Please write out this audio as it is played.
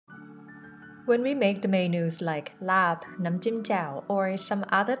When we make the menus like Laab, Jim Jaew, or some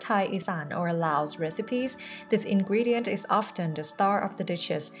other Thai, Isan, or Laos recipes, this ingredient is often the star of the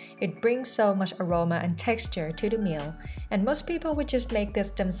dishes. It brings so much aroma and texture to the meal. And most people would just make this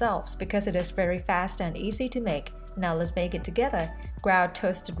themselves because it is very fast and easy to make. Now let's make it together. Ground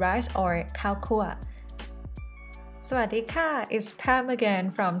toasted rice or Khao Khua. Sawadee-ka, it's Pam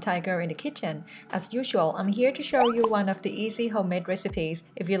again from Thai Girl in the Kitchen. As usual, I'm here to show you one of the easy homemade recipes.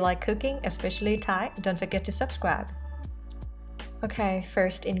 If you like cooking, especially Thai, don't forget to subscribe. Okay,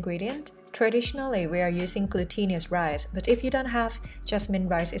 first ingredient. Traditionally, we are using glutinous rice, but if you don't have, jasmine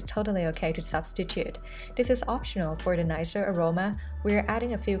rice is totally okay to substitute. This is optional for the nicer aroma. We are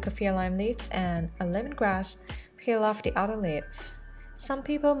adding a few kaffir lime leaves and a lemongrass. Peel off the outer leaf. Some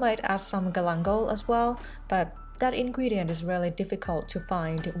people might add some galangal as well, but that ingredient is really difficult to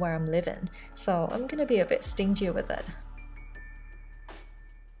find where I'm living, so I'm gonna be a bit stingy with it.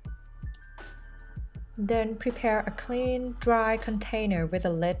 Then prepare a clean, dry container with a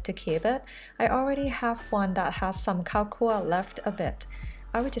lid to keep it. I already have one that has some khao khua left a bit.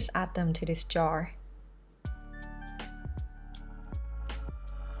 I will just add them to this jar.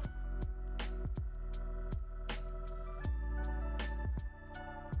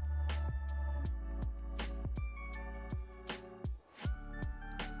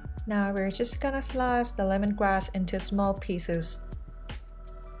 Now we're just gonna slice the lemongrass into small pieces.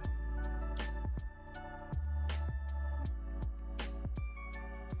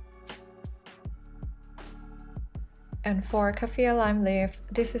 And for kaffir lime leaves,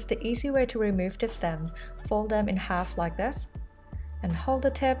 this is the easy way to remove the stems. Fold them in half like this and hold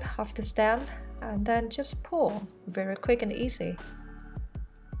the tip of the stem and then just pull. Very quick and easy.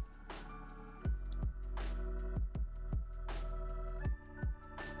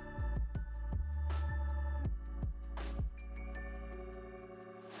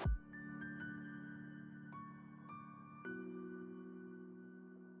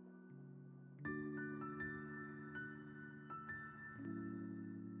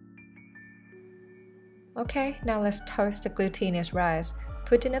 Okay, now let's toast the glutinous rice.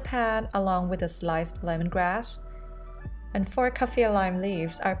 Put in a pan along with the sliced lemongrass. And for kaffir lime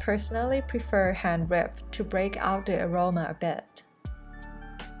leaves, I personally prefer hand ripped to break out the aroma a bit.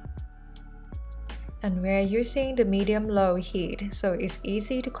 And we're using the medium-low heat, so it's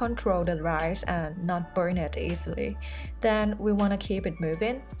easy to control the rice and not burn it easily. Then we want to keep it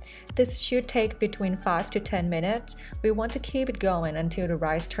moving. This should take between 5 to 10 minutes. We want to keep it going until the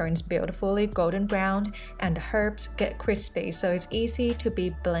rice turns beautifully golden brown and the herbs get crispy, so it's easy to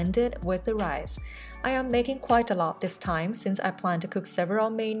be blended with the rice. I am making quite a lot this time since I plan to cook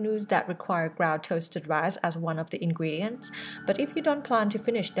several menus that require ground toasted rice as one of the ingredients. But if you don't plan to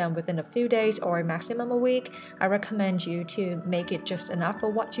finish them within a few days or maximum a week, I recommend you to make it just enough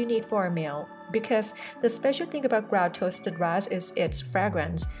for what you need for a meal. Because the special thing about ground toasted rice is its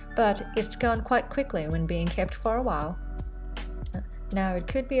fragrance, but it's gone quite quickly when being kept for a while. Now it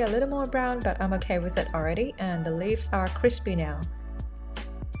could be a little more brown, but I'm okay with it already, and the leaves are crispy now.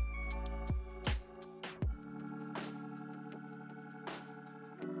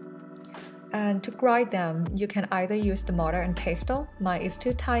 And to grind them, you can either use the mortar and pestle, mine is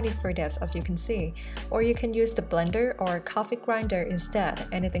too tiny for this as you can see, or you can use the blender or coffee grinder instead,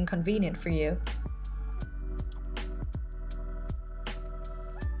 anything convenient for you.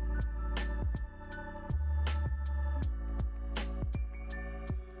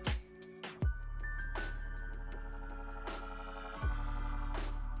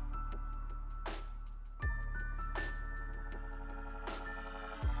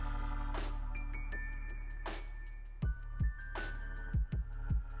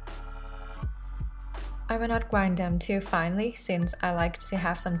 I will not grind them too finely since I like to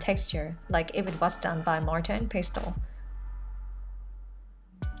have some texture, like if it was done by mortar and pestle.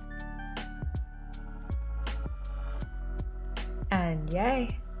 And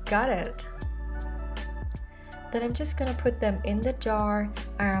yay, got it! Then I'm just gonna put them in the jar.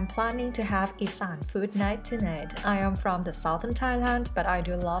 I am planning to have Isan food night tonight. I am from the southern Thailand, but I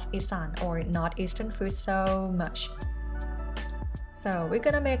do love Isan or northeastern food so much. So we're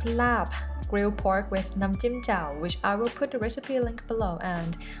gonna make Laab, grilled pork with Jim Jaew, which I will put the recipe link below,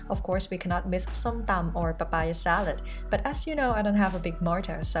 and of course we cannot miss som tam or papaya salad. But as you know, I don't have a big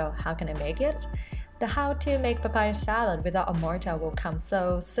mortar, so how can I make it? The how to make papaya salad without a mortar will come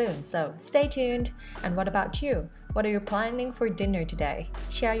so soon, so stay tuned. And what about you? What are you planning for dinner today?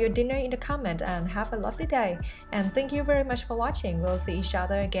 Share your dinner in the comment and have a lovely day. And thank you very much for watching. We'll see each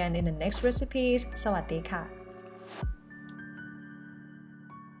other again in the next recipes. Sawadee-ka.